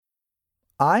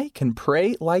I can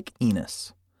pray like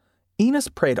Enos. Enos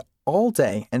prayed all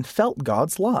day and felt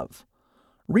God's love.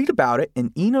 Read about it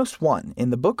in Enos 1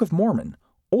 in the Book of Mormon,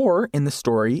 or in the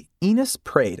story Enos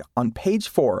Prayed on page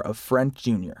 4 of Friend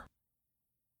Jr.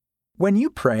 When you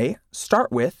pray,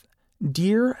 start with,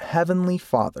 Dear Heavenly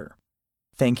Father.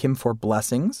 Thank Him for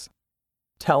blessings.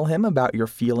 Tell Him about your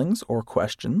feelings or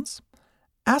questions.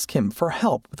 Ask Him for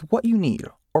help with what you need,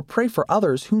 or pray for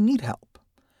others who need help.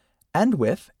 End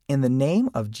with, In the name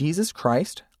of Jesus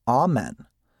Christ, Amen.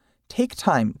 Take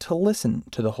time to listen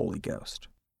to the Holy Ghost.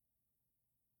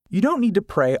 You don't need to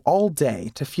pray all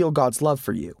day to feel God's love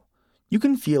for you. You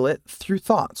can feel it through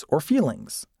thoughts or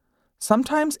feelings.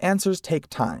 Sometimes answers take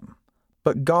time,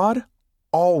 but God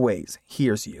always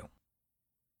hears you.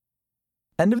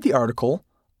 End of the article,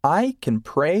 I Can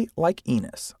Pray Like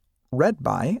Enos, read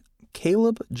by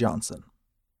Caleb Johnson.